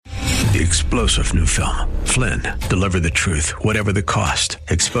The explosive new film, Flynn, deliver the truth, whatever the cost,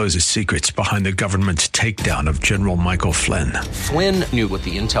 exposes secrets behind the government's takedown of General Michael Flynn. Flynn knew what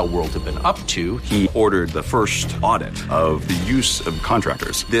the intel world had been up to. He ordered the first audit of the use of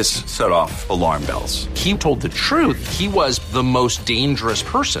contractors. This set off alarm bells. He told the truth. He was the most dangerous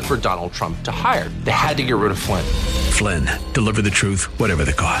person for Donald Trump to hire. They had to get rid of Flynn. Flynn, deliver the truth, whatever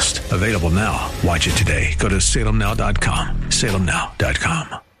the cost. Available now. Watch it today. Go to salemnow.com.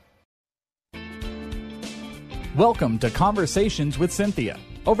 salemnow.com. Welcome to Conversations with Cynthia.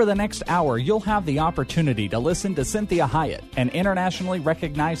 Over the next hour, you'll have the opportunity to listen to Cynthia Hiett, an internationally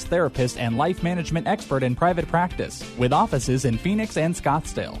recognized therapist and life management expert in private practice, with offices in Phoenix and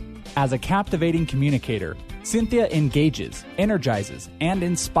Scottsdale. As a captivating communicator, Cynthia engages, energizes, and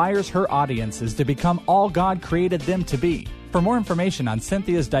inspires her audiences to become all God created them to be. For more information on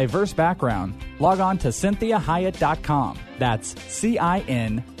Cynthia's diverse background, log on to CynthiaHiett.com. That's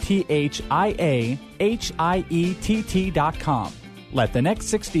CynthiaHiett.com. Let the next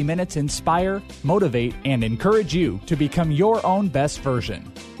 60 minutes inspire, motivate, and encourage you to become your own best version.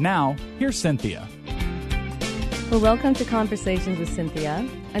 Now, here's Cynthia. Well, welcome to Conversations with Cynthia.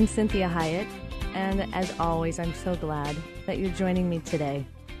 I'm Cynthia Hiett, and as always, I'm so glad that you're joining me today.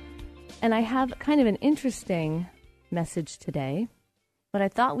 And I have kind of an interesting message today. What I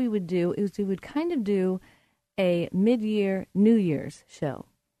thought we would do is we would kind of do a mid-year New Year's show.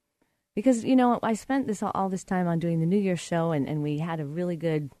 Because, you know, I spent all this time on doing the New Year's show, and we had a really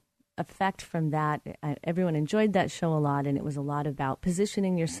good effect from that. Everyone enjoyed that show a lot, and it was a lot about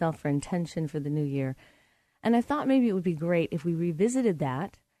positioning yourself for intention for the new year. And I thought maybe it would be great if we revisited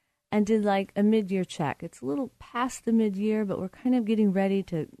that and did like a mid-year check. It's a little past the mid-year, but we're kind of getting ready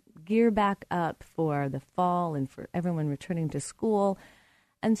to gear back up for the fall and for everyone returning to school.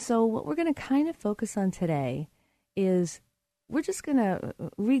 And so what we're going to kind of focus on today is we're just going to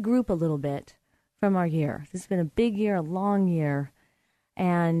regroup a little bit from our year. This has been a big year, a long year,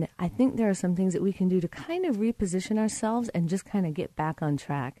 and I think there are some things that we can do to kind of reposition ourselves and just kind of get back on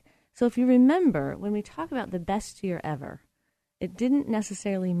track. So if you remember, when we talk about the best year ever, it didn't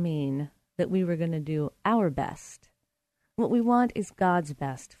necessarily mean that we were going to do our best. What we want is God's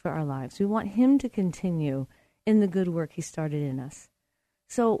best for our lives. We want Him to continue in the good work He started in us.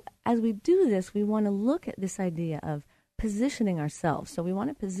 So as we do this, we want to look at this idea of positioning ourselves. So we want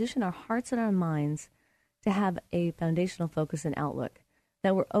to position our hearts and our minds to have a foundational focus and outlook,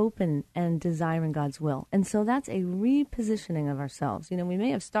 that we're open and desiring God's will. And so that's a repositioning of ourselves. You know, we may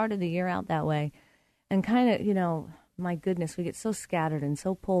have started the year out that way and kind of, you know, my goodness, we get so scattered and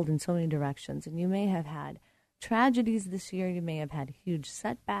so pulled in so many directions. And you may have had tragedies this year. You may have had huge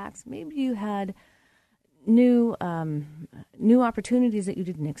setbacks. Maybe you had new opportunities that you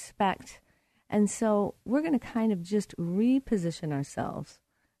didn't expect. And so we're going to kind of just reposition ourselves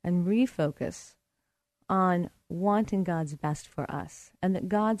and refocus on wanting God's best for us and that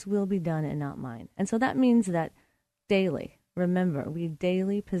God's will be done and not mine. And so that means that daily, remember, we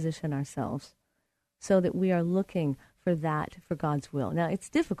daily position ourselves so that we are looking for that, for God's will. Now, it's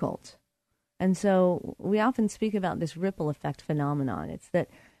difficult. And so we often speak about this ripple effect phenomenon. It's that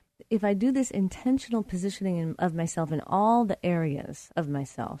if I do this intentional positioning of myself in all the areas of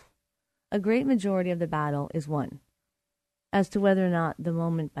myself, a great majority of the battle is won. As to whether or not the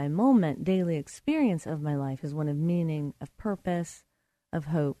moment-by-moment daily experience of my life is one of meaning, of purpose, of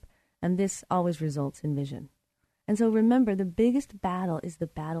hope, and this always results in vision. And so remember, the biggest battle is the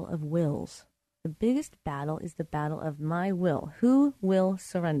battle of wills. The biggest battle is the battle of my will. Who will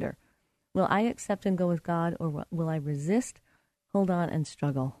surrender? Will I accept and go with God, or will I resist, hold on, and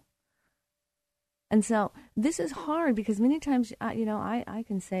struggle? And so this is hard because many times, I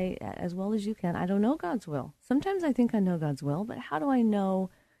can say as well as you can, I don't know God's will. Sometimes I think I know God's will, but how do I know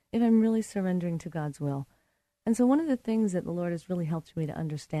if I'm really surrendering to God's will? And so one of the things that the Lord has really helped me to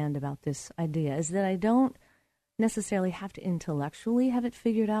understand about this idea is that I don't necessarily have to intellectually have it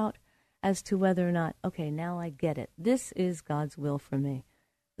figured out as to whether or not, okay, now I get it. This is God's will for me.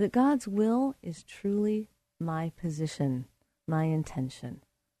 That God's will is truly my position, my intention.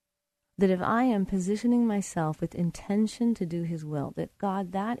 That if I am positioning myself with intention to do His will, that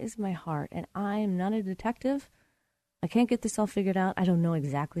God, that is my heart, and I am not a detective. I can't get this all figured out. I don't know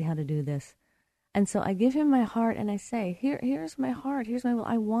exactly how to do this. And so I give Him my heart and I say, here's my heart, here's my will.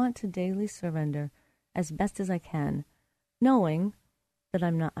 I want to daily surrender as best as I can, knowing that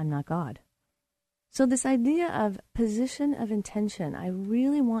I'm not God. So this idea of position of intention, I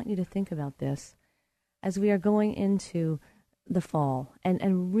really want you to think about this as we are going into the fall.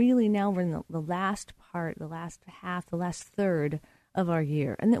 And really now we're in the last part, the last half, the last third of our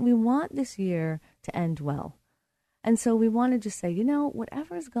year. And that we want this year to end well. And so we want to just say,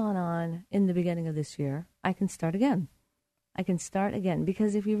 whatever has gone on in the beginning of this year, I can start again. I can start again.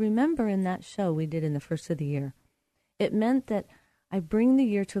 Because if you remember in that show we did in the first of the year, it meant that I bring the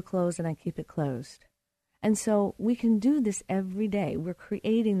year to a close and I keep it closed. And so we can do this every day. We're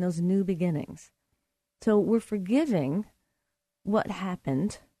creating those new beginnings. So we're forgiving what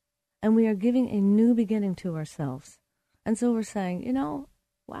happened, and we are giving a new beginning to ourselves. And so we're saying,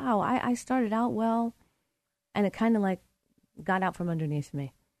 wow, I started out well, and it kind of like got out from underneath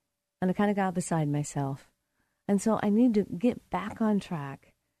me, and I kind of got beside myself. And so I need to get back on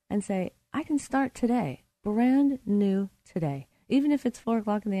track and say, I can start today, brand new today, even if it's 4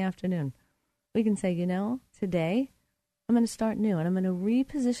 o'clock in the afternoon. We can say, today I'm going to start new, and I'm going to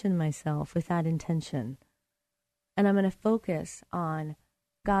reposition myself with that intention. And I'm going to focus on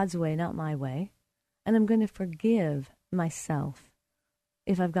God's way, not my way. And I'm going to forgive myself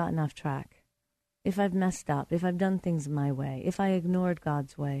if I've gotten off track, if I've messed up, if I've done things my way, if I ignored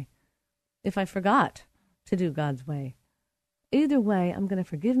God's way, if I forgot to do God's way. Either way, I'm going to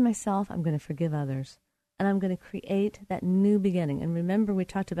forgive myself, I'm going to forgive others, and I'm going to create that new beginning. And remember, we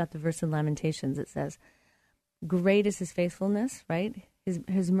talked about the verse in Lamentations. It says, great is his faithfulness, right?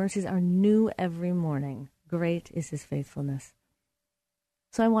 His mercies are new every morning. Great is his faithfulness.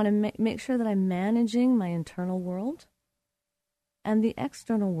 So I want to make sure that I'm managing my internal world and the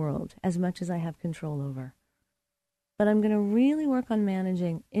external world as much as I have control over. But I'm going to really work on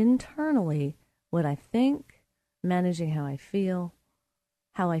managing internally what I think, managing how I feel,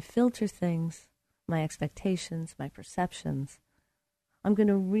 how I filter things, my expectations, my perceptions. I'm going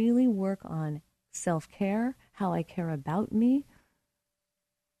to really work on self-care, how I care about me.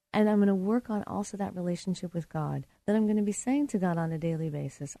 And I'm going to work on also that relationship with God, that I'm going to be saying to God on a daily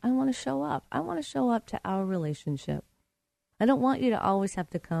basis, I want to show up. I want to show up to our relationship. I don't want you to always have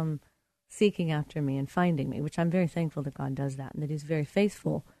to come seeking after me and finding me, which I'm very thankful that God does that and that he's very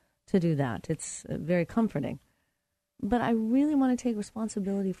faithful to do that. It's very comforting. But I really want to take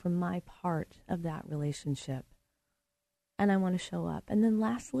responsibility for my part of that relationship. And I want to show up. And then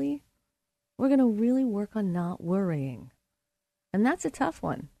lastly, we're going to really work on not worrying. And that's a tough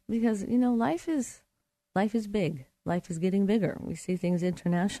one because, life is big. Life is getting bigger. We see things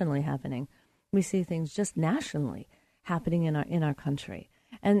internationally happening. We see things just nationally happening in our country.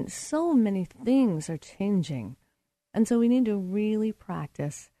 And so many things are changing. And so we need to really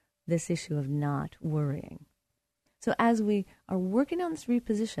practice this issue of not worrying. So as we are working on this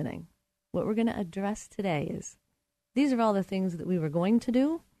repositioning, what we're going to address today is, these are all the things that we were going to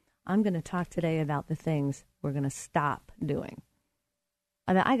do. I'm going to talk today about the things we're going to stop doing.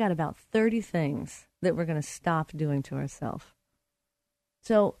 I got about 30 things that we're going to stop doing to ourselves.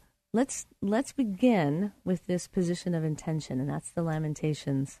 So let's begin with this position of intention, and that's the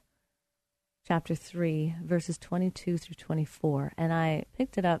Lamentations, chapter 3, verses 22 through 24. And I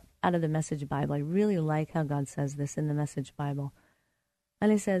picked it up out of the Message Bible. I really like how God says this in the Message Bible.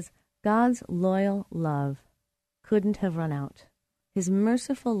 And it says, God's loyal love couldn't have run out. His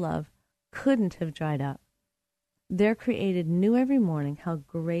merciful love couldn't have dried up. They're created new every morning. How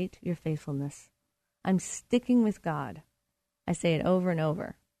great your faithfulness. I'm sticking with God. I say it over and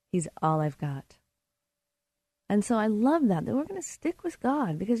over. He's all I've got. And so I love that we're going to stick with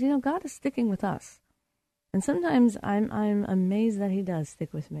God because, God is sticking with us. And sometimes I'm amazed that he does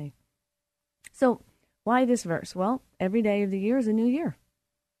stick with me. So why this verse? Well, every day of the year is a new year.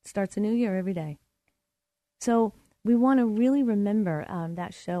 It starts a new year every day. So we want to really remember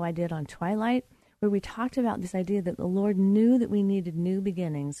that show I did on Twilight, where we talked about this idea that the Lord knew that we needed new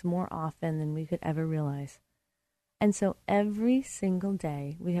beginnings more often than we could ever realize. And so every single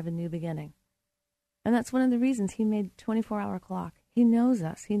day we have a new beginning. And that's one of the reasons he made a 24-hour clock. He knows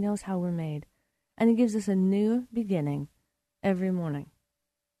us. He knows how we're made. And he gives us a new beginning every morning.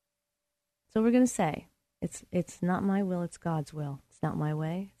 So we're going to say, it's not my will, it's God's will. It's not my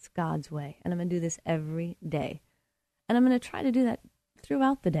way, it's God's way. And I'm going to do this every day. And I'm going to try to do that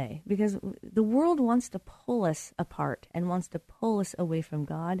throughout the day, because the world wants to pull us apart and wants to pull us away from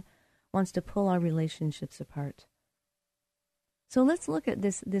God, wants to pull our relationships apart. So let's look at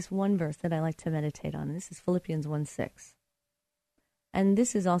this one verse that I like to meditate on. This is Philippians 1:6. And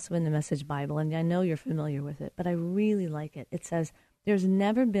this is also in the Message Bible, and I know you're familiar with it, but I really like it. It says, there's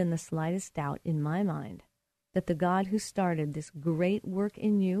never been the slightest doubt in my mind that the God who started this great work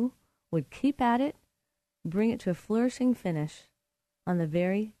in you would keep at it, bring it to a flourishing finish on the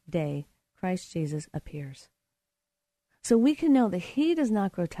very day Christ Jesus appears. So we can know that he does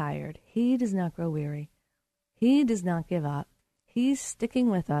not grow tired. He does not grow weary. He does not give up. He's sticking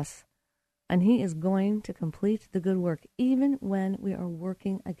with us, and he is going to complete the good work even when we are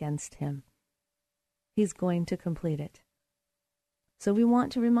working against him. He's going to complete it. So we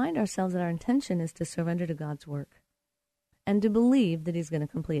want to remind ourselves that our intention is to surrender to God's work and to believe that He's going to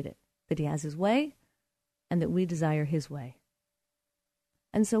complete it, that He has His way and that we desire His way.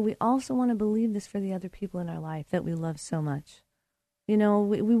 And so we also want to believe this for the other people in our life that we love so much. You know,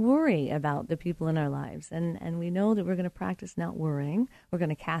 we worry about the people in our lives, and we know that we're going to practice not worrying. We're going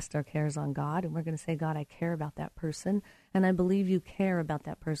to cast our cares on God, and we're going to say, God, I care about that person, and I believe you care about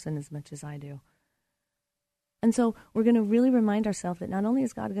that person as much as I do. And so we're going to really remind ourselves that not only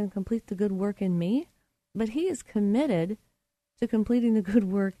is God going to complete the good work in me, but He is committed to completing the good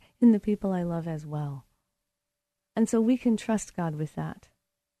work in the people I love as well. And so we can trust God with that.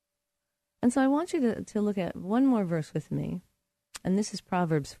 And so I want you to look at one more verse with me. And this is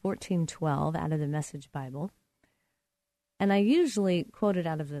Proverbs 14:12 out of the Message Bible. And I usually quote it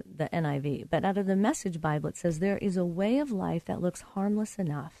out of the NIV, but out of the Message Bible it says, there is a way of life that looks harmless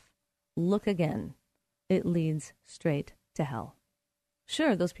enough. Look again. It leads straight to hell.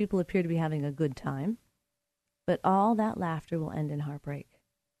 Sure, those people appear to be having a good time, but all that laughter will end in heartbreak.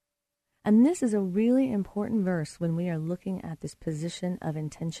 And this is a really important verse when we are looking at this position of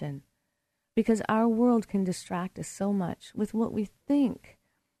intention, because our world can distract us so much with what we think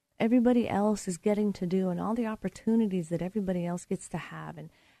everybody else is getting to do and all the opportunities that everybody else gets to have. And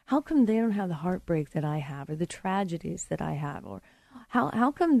how come they don't have the heartbreak that I have, or the tragedies that I have, or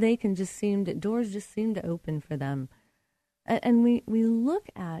how come they can doors just seem to open for them? And we look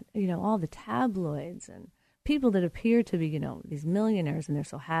at, all the tabloids and people that appear to be, these millionaires, and they're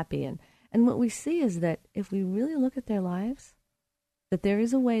so happy. And what we see is that if we really look at their lives, that there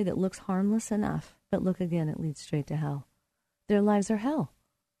is a way that looks harmless enough, but look again, it leads straight to hell. Their lives are hell.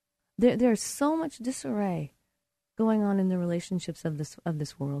 There's so much disarray going on in the relationships of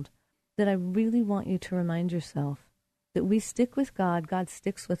this world that I really want you to remind yourself that we stick with God, God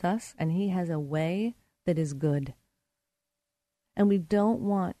sticks with us, and He has a way that is good. And we don't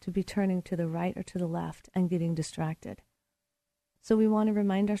want to be turning to the right or to the left and getting distracted. So we want to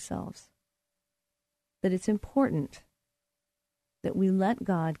remind ourselves that it's important that we let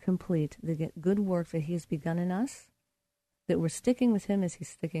God complete the good work that He has begun in us, that we're sticking with Him as He's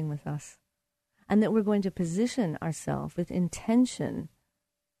sticking with us, and that we're going to position ourselves with intention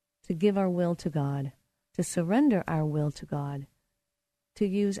to give our will to God, to surrender our will to God, to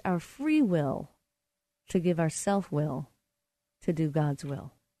use our free will to give our self-will to do God's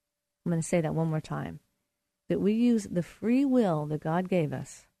will. I'm going to say that one more time, that we use the free will that God gave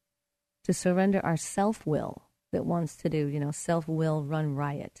us to surrender our self-will that wants to do, self-will run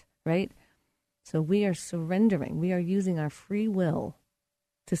riot, right? So we are surrendering. We are using our free will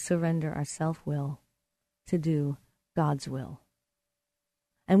to surrender our self-will to do God's will.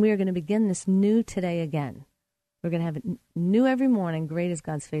 And we are going to begin this new today again. We're going to have it new every morning. Great is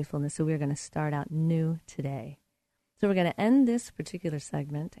God's faithfulness. So we're going to start out new today. So we're going to end this particular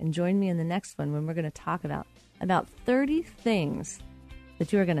segment and join me in the next one when we're going to talk about 30 things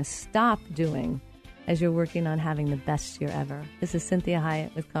that you are going to stop doing as you're working on having the best year ever. This is Cynthia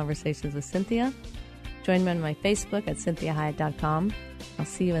Hiett with Conversations with Cynthia. Join me on my Facebook at CynthiaHiett.com. I'll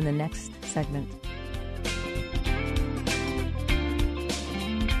see you in the next segment.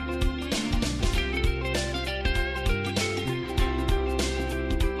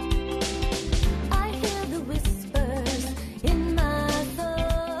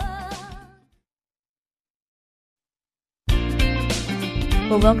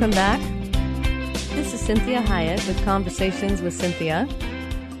 Well, welcome back. This is Cynthia Hiett with Conversations with Cynthia.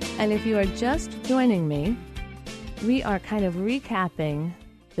 And if you are just joining me, we are kind of recapping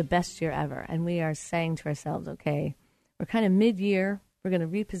the best year ever. And we are saying to ourselves, okay, we're kind of mid-year. We're going to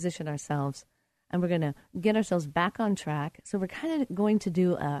reposition ourselves, and we're going to get ourselves back on track. So we're kind of going to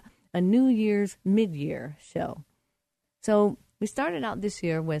do a New Year's mid-year show. So we started out this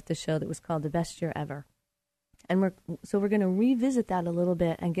year with the show that was called The Best Year Ever. And we're going to revisit that a little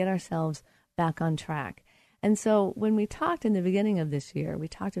bit and get ourselves back on track. And so when we talked in the beginning of this year, we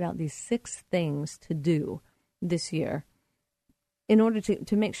talked about these 6 things to do this year in order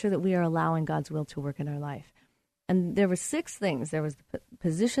to make sure that we are allowing God's will to work in our life. And there were 6 things. There was the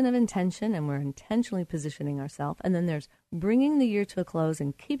position of intention, and we're intentionally positioning ourselves. And then there's bringing the year to a close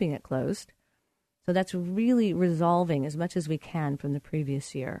and keeping it closed. So that's really resolving as much as we can from the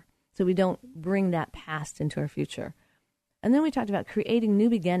previous year, so we don't bring that past into our future. And then we talked about creating new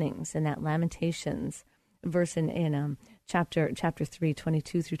beginnings in that Lamentations verse in chapter 3,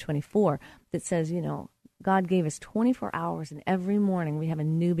 22 through 24, that says, God gave us 24 hours, and every morning we have a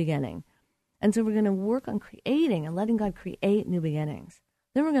new beginning. And so we're going to work on creating and letting God create new beginnings.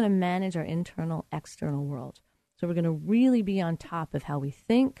 Then we're going to manage our internal, external world. So we're going to really be on top of how we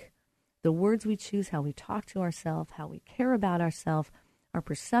think, the words we choose, how we talk to ourselves, how we care about ourselves, our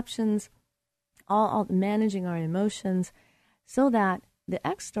perceptions, all managing our emotions, so that the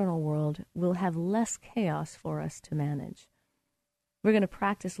external world will have less chaos for us to manage. We're going to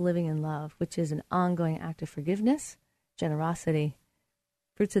practice living in love, which is an ongoing act of forgiveness, generosity,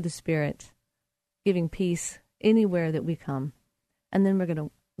 fruits of the Spirit, giving peace anywhere that we come. And then we're going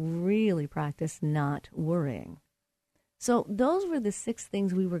to really practice not worrying. So those were the 6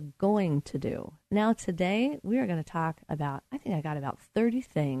 things we were going to do. Now today, we are going to talk about, I think I got about 30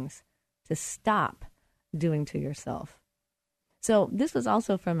 things to stop doing to yourself. So this was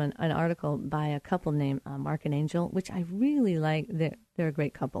also from an article by a couple named Mark and Angel, which I really like. They're a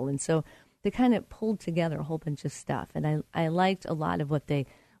great couple. And so they kind of pulled together a whole bunch of stuff. And I liked a lot of what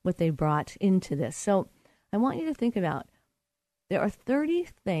they brought into this. So I want you to think about, there are 30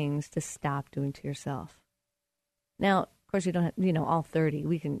 things to stop doing to yourself. Now, of course, you don't have, all 30.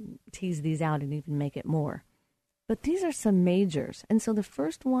 We can tease these out and even make it more. But these are some majors. And so the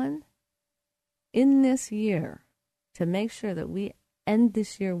first one in this year, to make sure that we end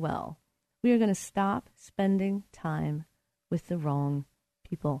this year well, we are going to stop spending time with the wrong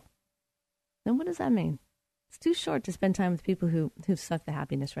people. Now, what does that mean? It's too short to spend time with people who suck the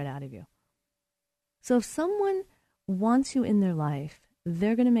happiness right out of you. So if someone wants you in their life,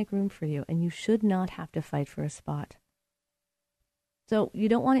 they're going to make room for you, and you should not have to fight for a spot. So you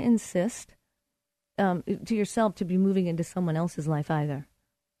don't want to insist to yourself to be moving into someone else's life either.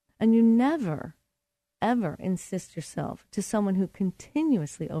 And you never, ever insist yourself to someone who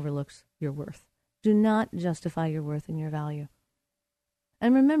continuously overlooks your worth. Do not justify your worth and your value.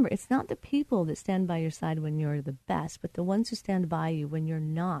 And remember, it's not the people that stand by your side when you're the best, but the ones who stand by you when you're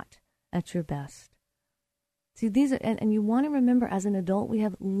not at your best. See, these are, and you want to remember, as an adult, we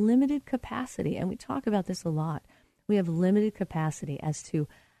have limited capacity, and we talk about this a lot. We have limited capacity as to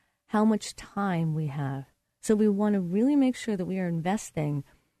how much time we have. So we want to really make sure that we are investing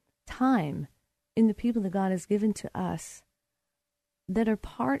time in the people that God has given to us that are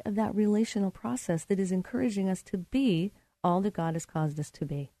part of that relational process that is encouraging us to be all that God has caused us to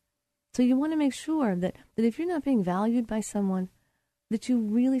be. So you want to make sure that if you're not being valued by someone, that you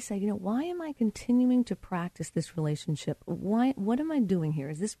really say, why am I continuing to practice this relationship? What am I doing here?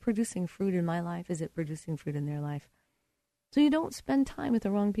 Is this producing fruit in my life? Is it producing fruit in their life? So you don't spend time with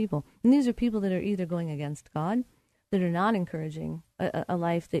the wrong people. And these are people that are either going against God, that are not encouraging a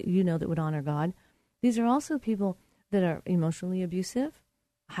life that that would honor God. These are also people that are emotionally abusive,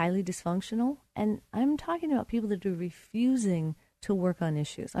 highly dysfunctional, and I'm talking about people that are refusing to work on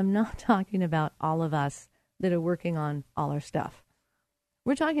issues. I'm not talking about all of us that are working on all our stuff.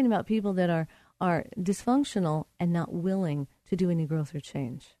 We're talking about people that are dysfunctional and not willing to do any growth or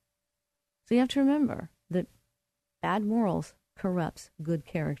change. So you have to remember that bad morals corrupts good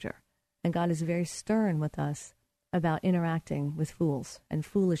character, and God is very stern with us about interacting with fools and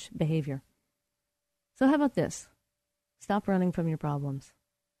foolish behavior. So how about this? Stop running from your problems.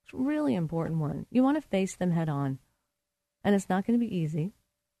 It's a really important one. You want to face them head on. And it's not going to be easy.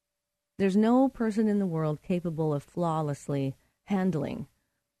 There's no person in the world capable of flawlessly handling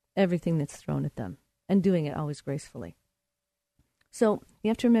everything that's thrown at them and doing it always gracefully. So you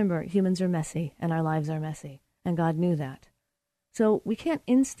have to remember, humans are messy and our lives are messy. And God knew that. So we can't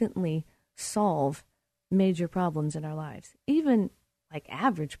instantly solve major problems in our lives. Even like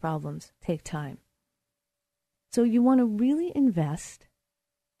average problems take time. So you want to really invest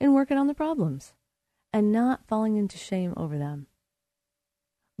in working on the problems and not falling into shame over them,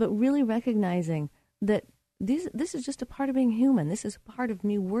 but really recognizing that this is just a part of being human. This is part of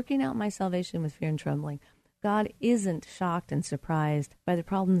me working out my salvation with fear and trembling. God isn't shocked and surprised by the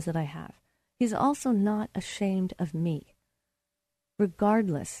problems that I have. He's also not ashamed of me,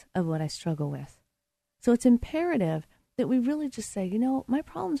 regardless of what I struggle with. So it's imperative that we really just say, my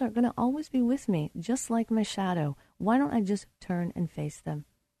problems aren't going to always be with me, just like my shadow. Why don't I just turn and face them?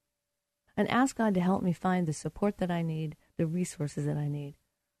 And ask God to help me find the support that I need, the resources that I need.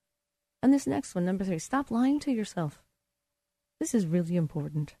 And this next one, number 3, stop lying to yourself. This is really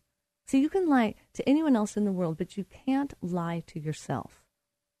important. See, you can lie to anyone else in the world, but you can't lie to yourself.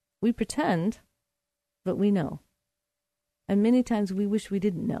 We pretend, but we know. And many times we wish we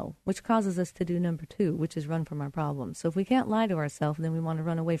didn't know, which causes us to do number 2, which is run from our problems. So if we can't lie to ourselves, then we want to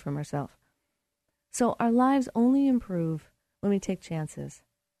run away from ourselves. So our lives only improve when we take chances.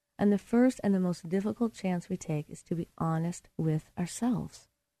 And the first and the most difficult chance we take is to be honest with ourselves.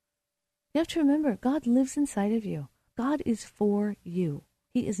 You have to remember, God lives inside of you. God is for you.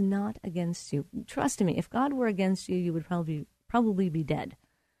 He is not against you. Trust me, if God were against you, you would probably be dead.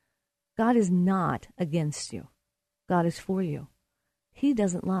 God is not against you. God is for you. He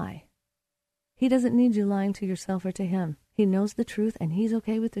doesn't lie. He doesn't need you lying to yourself or to him. He knows the truth, and he's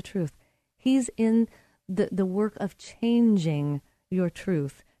okay with the truth. He's in the work of changing your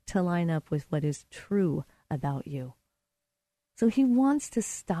truth to line up with what is true about you. So he wants to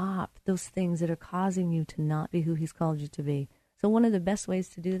stop those things that are causing you to not be who he's called you to be. So one of the best ways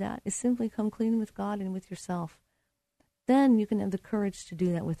to do that is simply come clean with God and with yourself. Then you can have the courage to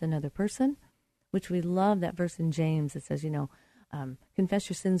do that with another person, which we love that verse in James that says, confess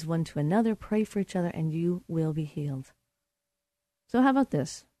your sins one to another, pray for each other, and you will be healed. So how about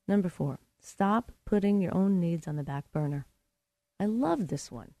this? Number 4, stop putting your own needs on the back burner. I love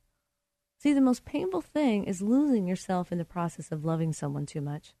this one. See, the most painful thing is losing yourself in the process of loving someone too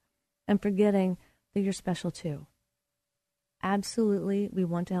much and forgetting that you're special too. Absolutely, we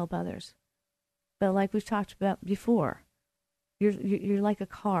want to help others. But like we've talked about before, you're like a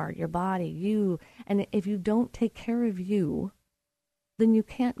car, your body, you. And if you don't take care of you, then you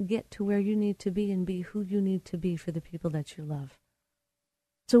can't get to where you need to be and be who you need to be for the people that you love.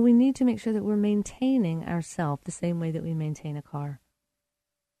 So we need to make sure that we're maintaining ourselves the same way that we maintain a car.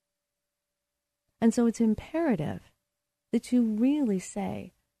 And so it's imperative that you really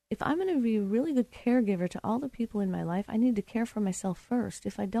say, if I'm going to be a really good caregiver to all the people in my life, I need to care for myself first.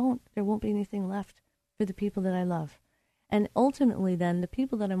 If I don't, there won't be anything left for the people that I love. And ultimately then, the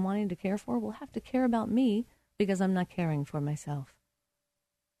people that I'm wanting to care for will have to care about me because I'm not caring for myself.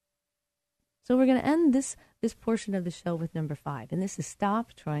 So we're going to end this portion of the show with number 5. And this is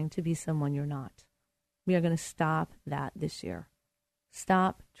stop trying to be someone you're not. We are going to stop that this year.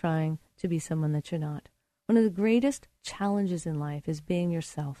 Stop trying to be someone that you're not. One of the greatest challenges in life is being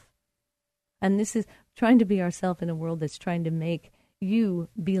yourself. And this is trying to be ourselves in a world that's trying to make you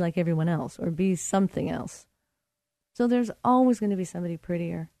be like everyone else or be something else. So there's always going to be somebody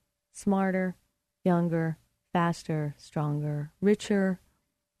prettier, smarter, younger, faster, stronger, richer,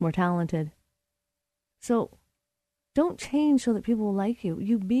 more talented. So don't change so that people will like you.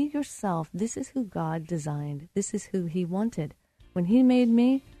 You be yourself. This is who God designed. This is who he wanted. When he made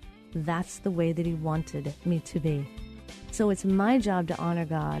me, that's the way that he wanted me to be. So it's my job to honor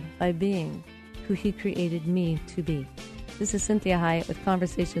God by being who he created me to be. This is Cynthia Hiett with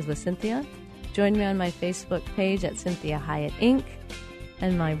Conversations with Cynthia. Join me on my Facebook page at Cynthia Hiett Inc.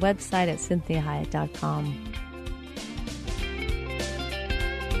 and my website at CynthiaHiett.com.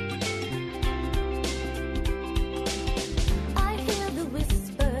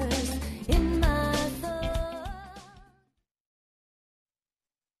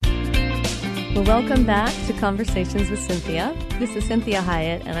 Welcome back to Conversations with Cynthia. This is Cynthia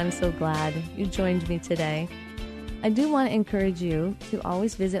Hiett, and I'm so glad you joined me today. I do want to encourage you to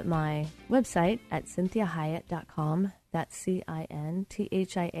always visit my website at CynthiaHiett.com. That's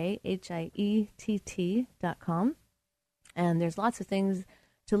CynthiaHiett.com. And there's lots of things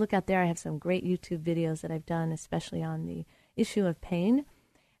to look at there. I have some great YouTube videos that I've done, especially on the issue of pain.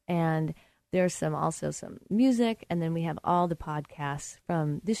 And there's also some music, and then we have all the podcasts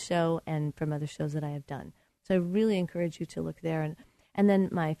from this show and from other shows that I have done. So I really encourage you to look there. And then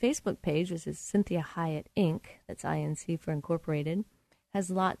my Facebook page, which is Cynthia Hiett Inc., that's INC for Incorporated, has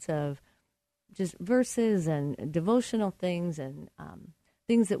lots of just verses and devotional things and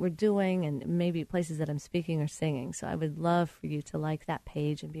things that we're doing and maybe places that I'm speaking or singing. So I would love for you to like that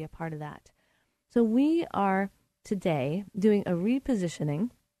page and be a part of that. So we are today doing a repositioning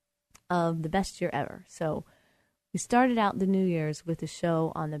of the best year ever. So we started out the New Year's with a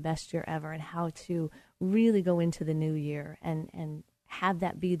show on the best year ever and how to really go into the new year and have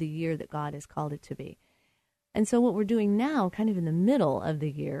that be the year that God has called it to be. And so what we're doing now, kind of in the middle of the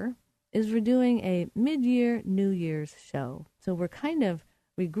year, is we're doing a mid-year New Year's show. So we're kind of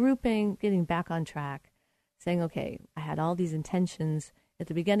regrouping, getting back on track, saying, okay, I had all these intentions at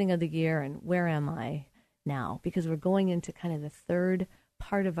the beginning of the year, and where am I now? Because we're going into kind of the third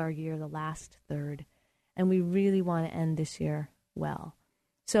part of our year, the last third, and we really want to end this year well.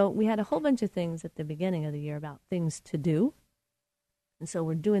 So we had a whole bunch of things at the beginning of the year about things to do, and so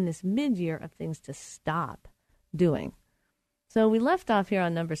we're doing this mid-year of things to stop doing. So we left off here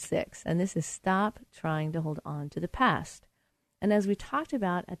on number 6, and this is stop trying to hold on to the past. And as we talked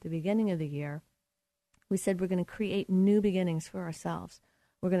about at the beginning of the year, we said we're going to create new beginnings for ourselves.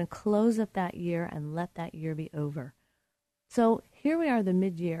 We're going to close up that year and let that year be over. So here we are, the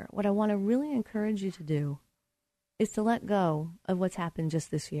mid-year. What I want to really encourage you to do is to let go of what's happened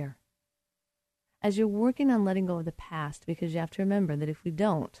just this year. As you're working on letting go of the past, because you have to remember that if we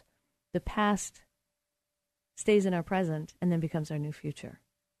don't, the past stays in our present and then becomes our new future.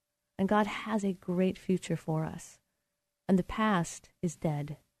 And God has a great future for us. And the past is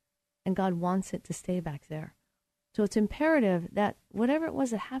dead. And God wants it to stay back there. So it's imperative that whatever it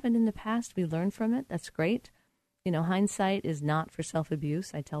was that happened in the past, we learn from it. That's great. Hindsight is not for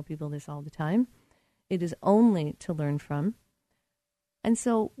self-abuse. I tell people this all the time. It is only to learn from. And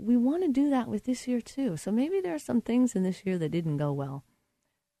so we want to do that with this year too. So maybe there are some things in this year that didn't go well.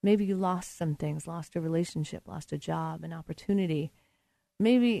 Maybe you lost some things, lost a relationship, lost a job, an opportunity.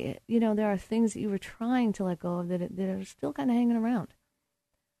 Maybe, there are things that you were trying to let go of that are still kind of hanging around.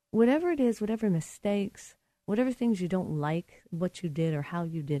 Whatever it is, whatever mistakes, whatever things you don't like, what you did or how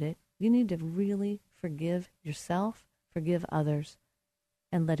you did it, you need to really forgive yourself, forgive others,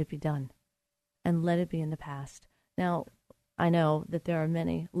 and let it be done. And let it be in the past. Now, I know that there are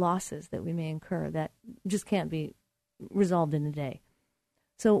many losses that we may incur that just can't be resolved in a day.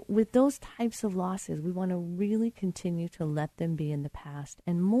 So with those types of losses, we want to really continue to let them be in the past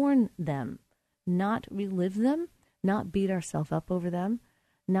and mourn them, not relive them, not beat ourselves up over them,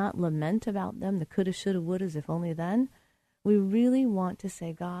 not lament about them, the coulda, shoulda, wouldas, if only then. We really want to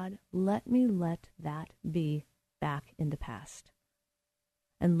say, God, let me let that be back in the past.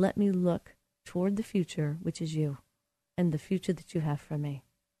 And let me look toward the future, which is you, and the future that you have for me.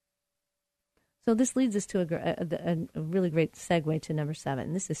 So this leads us to a really great segue to number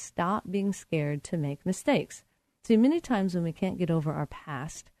 7. This is stop being scared to make mistakes. See, many times when we can't get over our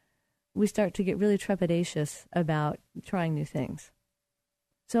past, we start to get really trepidatious about trying new things.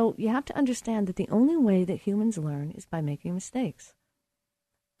 So you have to understand that the only way that humans learn is by making mistakes.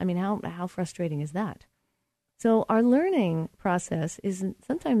 I mean, how frustrating is that? So our learning process is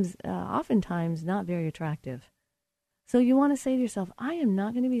oftentimes not very attractive. So you want to say to yourself, I am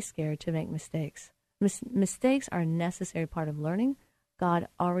not going to be scared to make mistakes. Mistakes are a necessary part of learning. God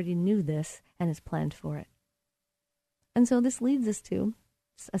already knew this and has planned for it. And so this leads us to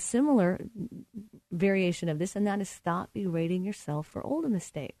a similar variation of this, and that is stop berating yourself for older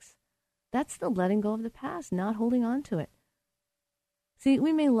mistakes. That's the letting go of the past, not holding on to it. See,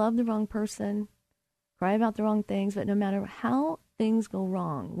 we may love the wrong person, cry about the wrong things, but no matter how things go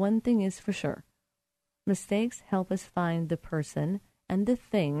wrong, one thing is for sure. Mistakes help us find the person and the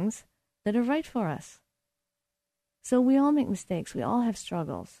things that are right for us. So we all make mistakes. We all have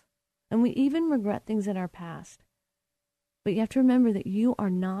struggles. And we even regret things in our past. But you have to remember that you are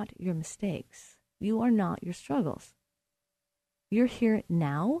not your mistakes. You are not your struggles. You're here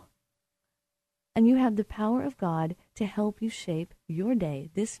now, and you have the power of God to help you shape your day,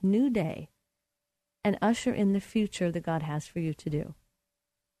 this new day, and usher in the future that God has for you to do.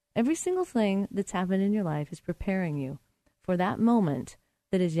 Every single thing that's happened in your life is preparing you for that moment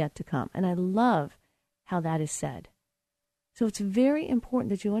that is yet to come. And I love how that is said. So it's very important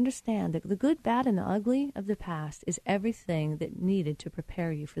that you understand that the good, bad, and the ugly of the past is everything that needed to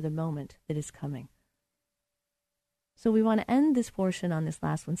prepare you for the moment that is coming. So we want to end this portion on this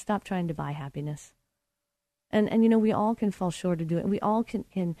last one. Stop trying to buy happiness. And we all can fall short of doing it. We all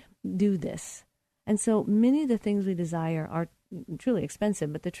can do this. And so many of the things we desire are truly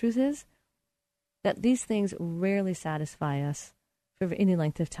expensive, but the truth is that these things rarely satisfy us for any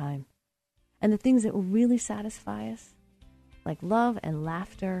length of time. And the things that really satisfy us, like love and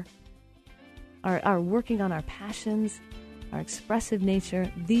laughter, our working on our passions, our expressive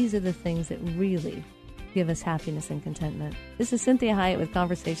nature, these are the things that really give us happiness and contentment. This is Cynthia Hiett with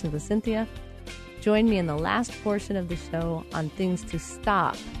Conversations with Cynthia. Join me in the last portion of the show on things to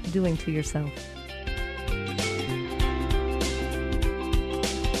stop doing to yourself.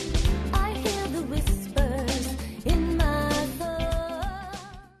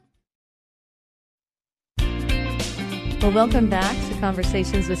 Well, welcome back to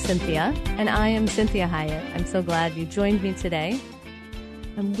Conversations with Cynthia, and I am Cynthia Hiett. I'm so glad you joined me today.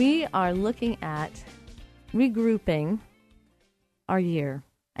 And we are looking at regrouping our year.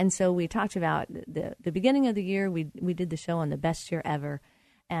 And so we talked about the beginning of the year. We did the show on the best year ever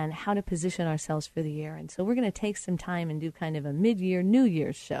and how to position ourselves for the year. And so we're going to take some time and do kind of a mid-year New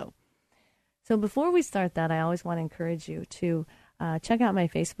Year's show. So before we start that, I always want to encourage you to check out my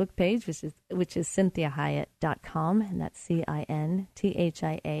Facebook page, which is CynthiaHiett.com, and that's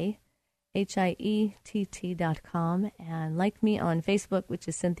CynthiaHiett.com, and like me on Facebook, which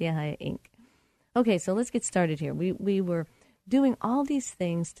is Cynthia Hiett Inc. Okay, so let's get started here. We were doing all these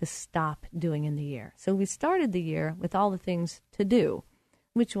things to stop doing in the year. So we started the year with all the things to do,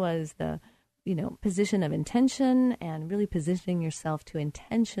 which was the position of intention and really positioning yourself to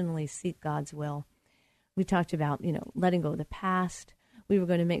intentionally seek God's will. We talked about, letting go of the past. We were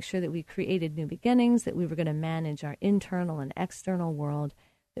going to make sure that we created new beginnings, that we were going to manage our internal and external world,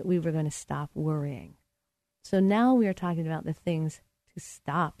 that we were going to stop worrying. So now we are talking about the things to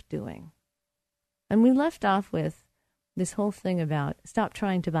stop doing. And we left off with this whole thing about stop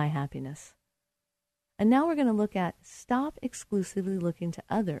trying to buy happiness. And now we're going to look at stop exclusively looking to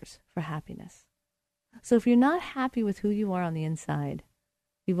others for happiness. So if you're not happy with who you are on the inside,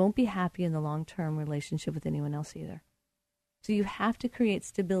 you won't be happy in the long-term relationship with anyone else either. So you have to create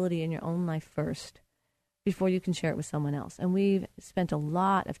stability in your own life first before you can share it with someone else. And we've spent a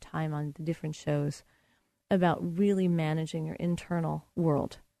lot of time on the different shows about really managing your internal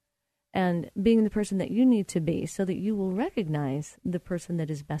world and being the person that you need to be so that you will recognize the person that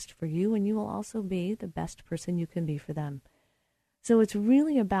is best for you, and you will also be the best person you can be for them. So it's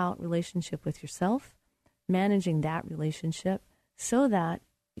really about relationship with yourself, managing that relationship so that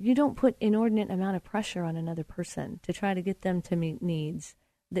you don't put inordinate amount of pressure on another person to try to get them to meet needs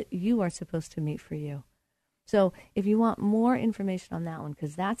that you are supposed to meet for you. So if you want more information on that one,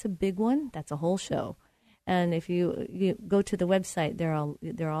 because that's a big one, that's a whole show. And if you go to the website, there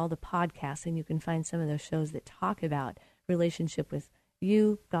are all the podcasts, and you can find some of those shows that talk about relationship with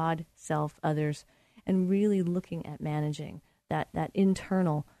you, God, self, others, and really looking at managing that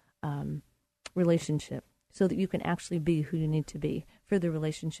internal relationship so that you can actually be who you need to be for the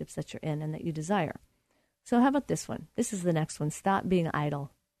relationships that you're in and that you desire. So how about this one? This is the next one. Stop being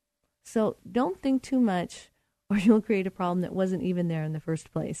idle. So don't think too much or you'll create a problem that wasn't even there in the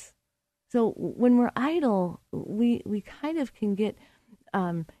first place. So when we're idle, we kind of can get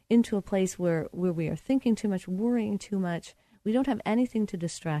into a place where we are thinking too much, worrying too much. We don't have anything to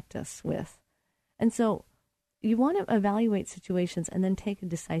distract us with. And so you want to evaluate situations and then take a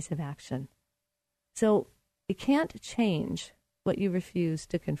decisive action. So you can't change what you refuse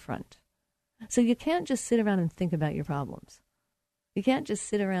to confront. So you can't just sit around and think about your problems. You can't just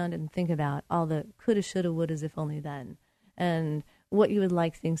sit around and think about all the coulda, shoulda, wouldas, if only then, and what you would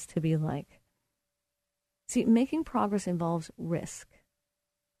like things to be like. See, making progress involves risk.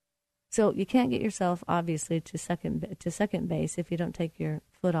 So you can't get yourself, obviously, to second base if you don't take your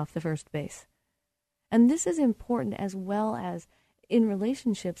foot off the first base. And this is important as well as in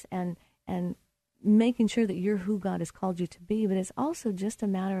relationships and making sure that you're who God has called you to be, but it's also just a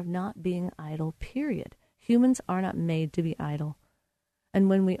matter of not being idle, period. Humans are not made to be idle. And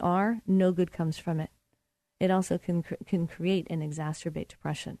when we are, no good comes from it. It also can create and exacerbate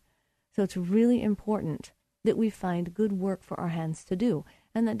depression. So it's really important that we find good work for our hands to do.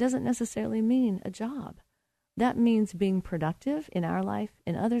 And that doesn't necessarily mean a job. That means being productive in our life,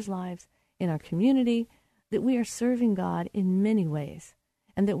 in others' lives, in our community, that we are serving God in many ways,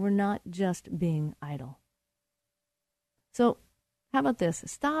 and that we're not just being idle. So how about this?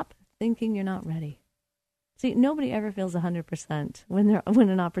 Stop thinking you're not ready. See, nobody ever feels 100% when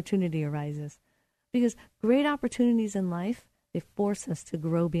an opportunity arises. Because great opportunities in life, they force us to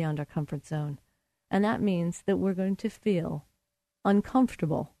grow beyond our comfort zone. And that means that we're going to feel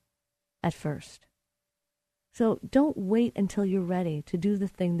uncomfortable at first. So don't wait until you're ready to do the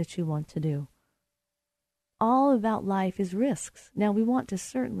thing that you want to do. All about life is risks. Now, we want to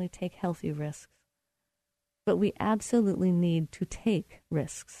certainly take healthy risks, but we absolutely need to take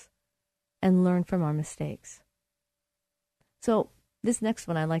risks and learn from our mistakes. So this next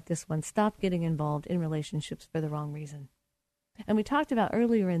one, I like this one. Stop getting involved in relationships for the wrong reason. And we talked about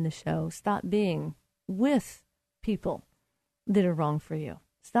earlier in the show, stop being with people that are wrong for you.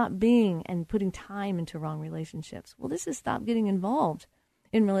 Stop being and putting time into wrong relationships. Well, this is stop getting involved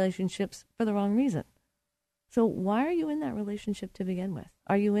in relationships for the wrong reason. So why are you in that relationship to begin with?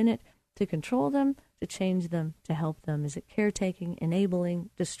 Are you in it to control them, to change them, to help them? Is it caretaking,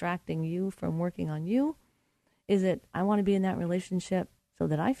 enabling, distracting you from working on you? Is it, I want to be in that relationship so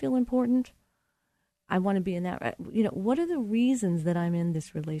that I feel important? I want to be in that, what are the reasons that I'm in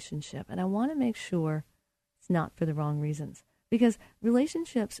this relationship? And I want to make sure it's not for the wrong reasons. Because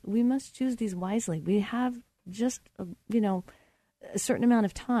relationships, we must choose these wisely. We have just, a certain amount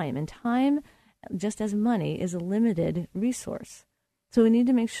of time. And time, just as money, is a limited resource. So we need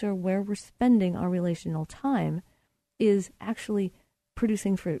to make sure where we're spending our relational time is actually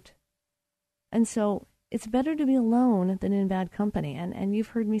producing fruit. And so it's better to be alone than in bad company. And you've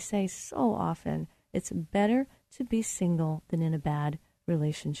heard me say so often, it's better to be single than in a bad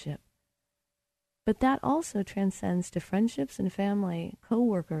relationship. But that also transcends to friendships and family,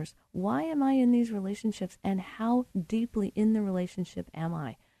 co-workers. Why am I in these relationships, and how deeply in the relationship am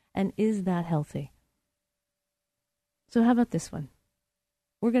I? And is that healthy? So how about this one?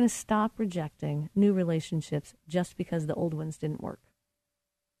 We're going to stop rejecting new relationships just because the old ones didn't work.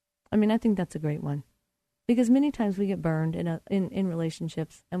 I mean, I think that's a great one. Because many times we get burned in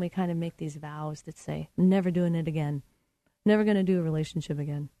relationships, and we kind of make these vows that say, never doing it again. Never going to do a relationship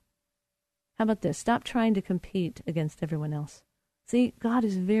again. How about this? Stop trying to compete against everyone else. See, God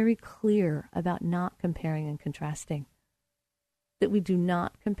is very clear about not comparing and contrasting. That we do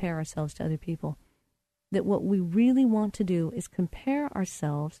not compare ourselves to other people. that what we really want to do is compare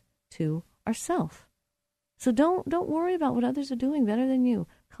ourselves to ourselves. So don't worry about what others are doing better than you.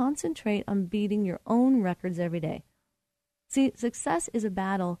 Concentrate on beating your own records every day. See, success is a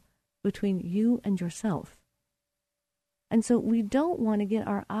battle between you and yourself. And so we don't want to get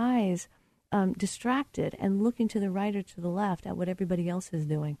our eyes distracted and looking to the right or to the left at what everybody else is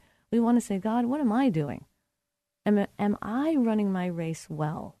doing. We want to say, God, what am I doing? Am I running my race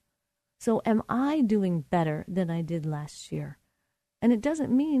well? So am I doing better than I did last year? And it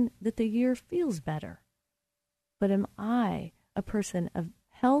doesn't mean that the year feels better. But am I a person of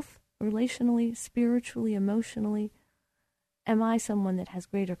health, relationally, spiritually, emotionally? Am I someone that has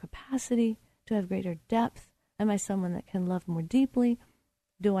greater capacity to have greater depth? Am I someone that can love more deeply?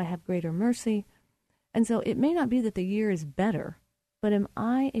 Do I have greater mercy? And so it may not be that the year is better, but am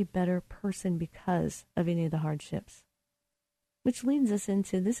I a better person because of any of the hardships? Which leads us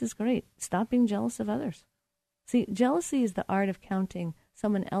into, this is great, stop being jealous of others. See, jealousy is the art of counting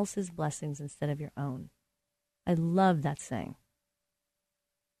someone else's blessings instead of your own. I love that saying.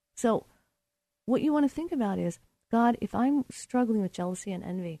 So what you want to think about is, God, if I'm struggling with jealousy and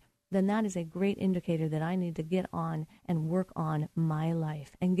envy, then that is a great indicator that I need to get on and work on my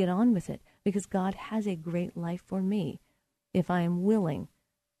life and get on with it, because God has a great life for me if I am willing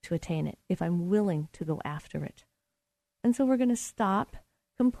to attain it, if I'm willing to go after it. And so we're going to stop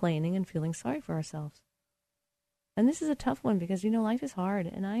complaining and feeling sorry for ourselves. And this is a tough one because, life is hard,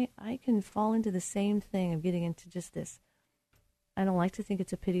 and I can fall into the same thing of getting into just this. I don't like to think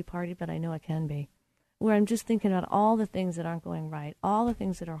it's a pity party, but I know it can be, where I'm just thinking about all the things that aren't going right, all the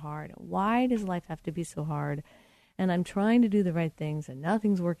things that are hard. Why does life have to be so hard? And I'm trying to do the right things, and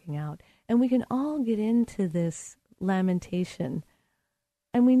nothing's working out. And we can all get into this lamentation,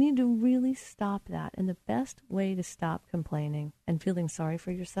 and we need to really stop that. And the best way to stop complaining and feeling sorry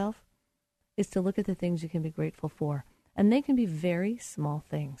for yourself is to look at the things you can be grateful for. And they can be very small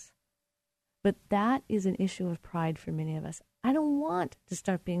things. But that is an issue of pride for many of us. I don't want to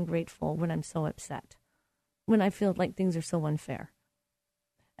start being grateful when I'm so upset, when I feel like things are so unfair.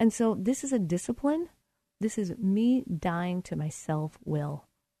 And so this is a discipline. This is me dying to my self-will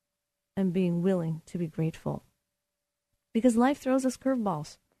and being willing to be grateful. Because life throws us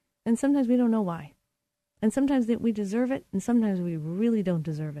curveballs, and sometimes we don't know why. And sometimes we deserve it, and sometimes we really don't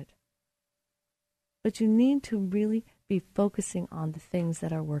deserve it. But you need to really be focusing on the things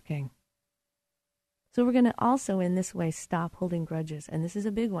that are working. So we're going to also, in this way, stop holding grudges. And this is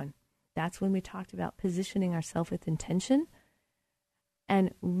a big one. That's when we talked about positioning ourselves with intention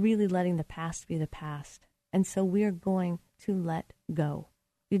and really letting the past be the past. And so we are going to let go.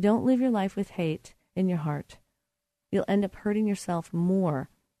 You don't live your life with hate in your heart. You'll end up hurting yourself more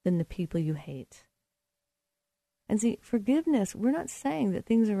than the people you hate. And see, forgiveness, we're not saying that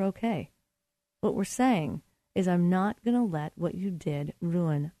things are okay. What we're saying is, I'm not going to let what you did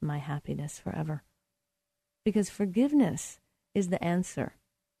ruin my happiness forever. Because forgiveness is the answer.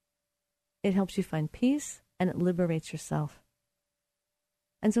 It helps you find peace, and it liberates yourself.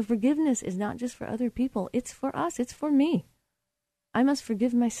 And so forgiveness is not just for other people. It's for us. It's for me. I must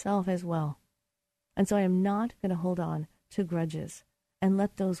forgive myself as well. And so I am not going to hold on to grudges and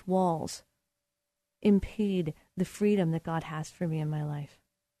let those walls impede the freedom that God has for me in my life.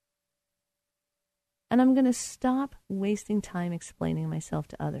 And I'm going to stop wasting time explaining myself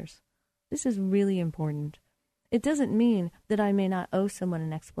to others. This is really important. It doesn't mean that I may not owe someone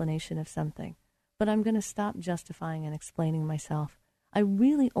an explanation of something, but I'm going to stop justifying and explaining myself. I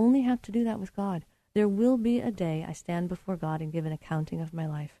really only have to do that with God. There will be a day I stand before God and give an accounting of my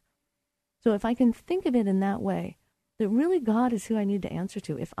life. So if I can think of it in that way, that really God is who I need to answer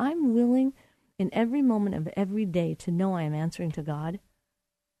to. If I'm willing in every moment of every day to know I am answering to God,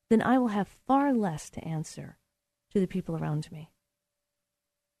 then I will have far less to answer to the people around me.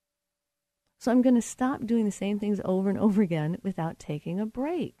 So I'm going to stop doing the same things over and over again without taking a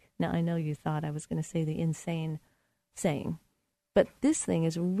break. Now, I know you thought I was going to say the insane saying, but this thing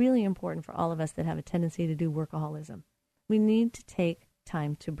is really important for all of us that have a tendency to do workaholism. We need to take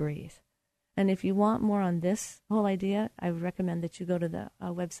time to breathe. And if you want more on this whole idea, I would recommend that you go to the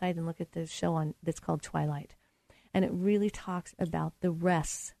website and look at the show that's called Twilight. And it really talks about the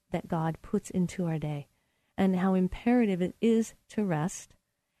rests that God puts into our day and how imperative it is to rest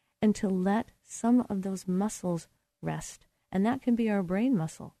and to let some of those muscles rest. And that can be our brain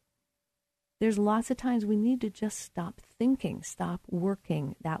muscle. There's lots of times we need to just stop thinking, stop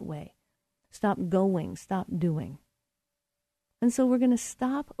working that way, stop going, stop doing. And so we're going to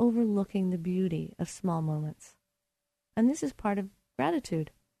stop overlooking the beauty of small moments. And this is part of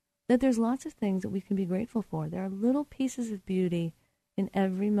gratitude, that there's lots of things that we can be grateful for. There are little pieces of beauty in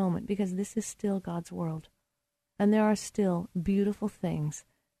every moment, because this is still God's world. And there are still beautiful things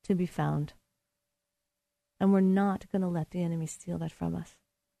to be found. And we're not going to let the enemy steal that from us.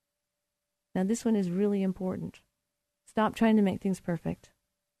 Now, this one is really important. Stop trying to make things perfect.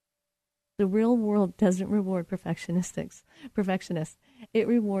 The real world doesn't reward perfectionists. It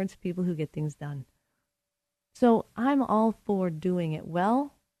rewards people who get things done. So I'm all for doing it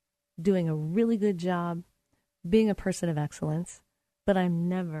well, doing a really good job, being a person of excellence, but I'm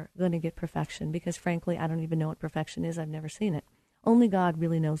never going to get perfection because, frankly, I don't even know what perfection is. I've never seen it. Only God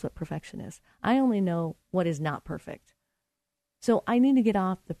really knows what perfection is. I only know what is not perfect. So I need to get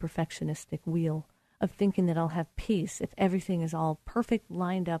off the perfectionistic wheel of thinking that I'll have peace if everything is all perfect,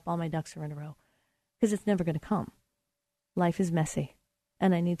 lined up, all my ducks are in a row, because it's never going to come. Life is messy,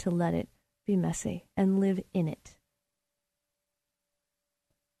 and I need to let it be messy and live in it.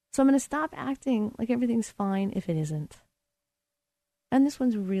 So I'm going to stop acting like everything's fine if it isn't. And this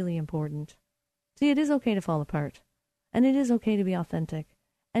one's really important. See, it is okay to fall apart. And it is okay to be authentic.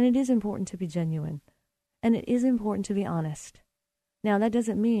 And it is important to be genuine. And it is important to be honest. Now, that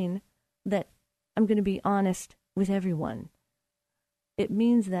doesn't mean that I'm going to be honest with everyone. It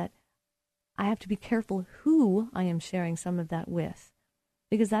means that I have to be careful who I am sharing some of that with,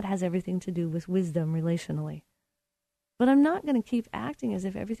 because that has everything to do with wisdom relationally. But I'm not going to keep acting as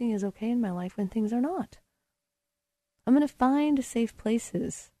if everything is okay in my life when things are not. I'm going to find safe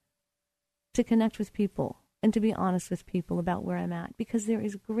places to connect with people and to be honest with people about where I'm at, because there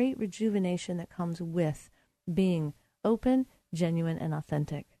is great rejuvenation that comes with being open, genuine, and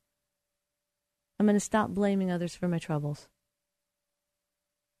authentic. I'm going to stop blaming others for my troubles.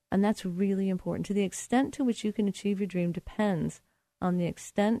 And that's really important. To the extent to which you can achieve your dream depends on the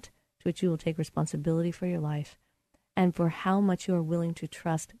extent to which you will take responsibility for your life and for how much you are willing to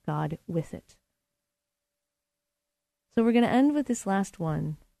trust God with it. So we're going to end with this last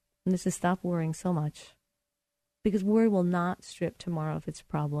one, and this is stop worrying so much. Because worry will not strip tomorrow of its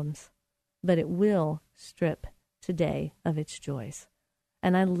problems, but it will strip today of its joys.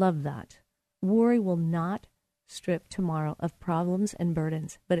 And I love that. Worry will not strip tomorrow of problems and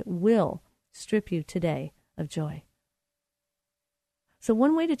burdens, but it will strip you today of joy. So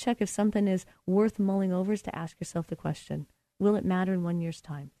one way to check if something is worth mulling over is to ask yourself the question, will it matter in 1 year's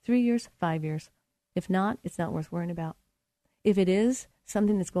time, 3 years, 5 years? If not, it's not worth worrying about. If it is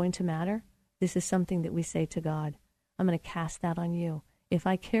something that's going to matter, this is something that we say to God, I'm going to cast that on you. If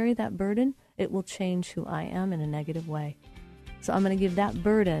I carry that burden, it will change who I am in a negative way. So I'm going to give that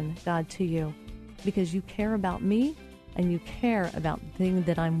burden, God, to you, because you care about me and you care about the thing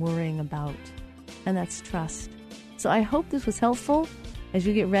that I'm worrying about. And that's trust. So I hope this was helpful as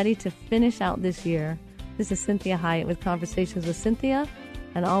you get ready to finish out this year. This is Cynthia Hiett with Conversations with Cynthia.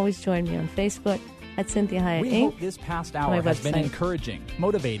 And always join me on Facebook at Cynthia Hiett Inc. We hope this past hour has been encouraging,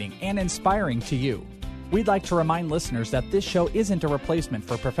 motivating, and inspiring to you. We'd like to remind listeners that this show isn't a replacement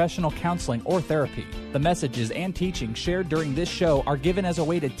for professional counseling or therapy. The messages and teachings shared during this show are given as a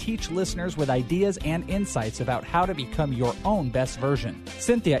way to teach listeners with ideas and insights about how to become your own best version.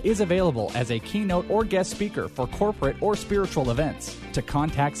 Cynthia is available as a keynote or guest speaker for corporate or spiritual events. To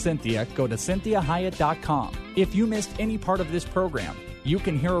contact Cynthia, go to CynthiaHiett.com. If you missed any part of this program, you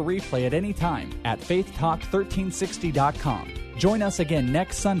can hear a replay at any time at faithtalk1360.com. Join us again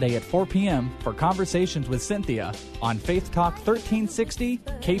next Sunday at 4 p.m. for Conversations with Cynthia on Faith Talk 1360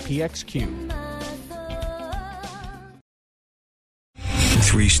 KPXQ.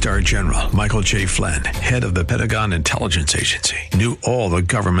 3-star General Michael J. Flynn, head of the Pentagon Intelligence Agency, knew all the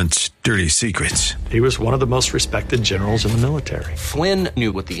government's dirty secrets. He was one of the most respected generals in the military. Flynn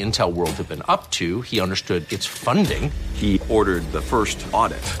knew what the intel world had been up to. He understood its funding. He ordered the first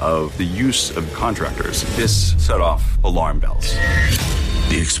audit of the use of contractors. This set off alarm bells.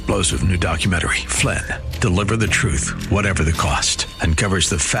 The explosive new documentary, Flynn, Deliver the Truth, Whatever the Cost, uncovers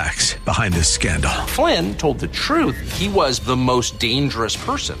the facts behind this scandal. Flynn told the truth. He was the most dangerous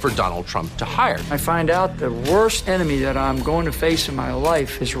person for Donald Trump to hire. I find out the worst enemy that I'm going to face in my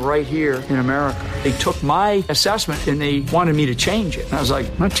life is right here in America. They took my assessment and they wanted me to change it. And I was like,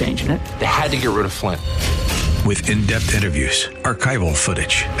 I'm not changing it. They had to get rid of Flynn. With in-depth interviews, archival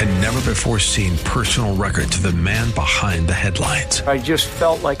footage, and never-before-seen personal records of the man behind the headlines. I just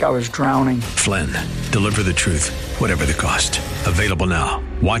felt like I was drowning. Flynn, Deliver the Truth, Whatever the Cost. Available now.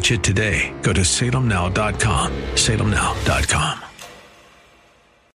 Watch it today. Go to salemnow.com. salemnow.com.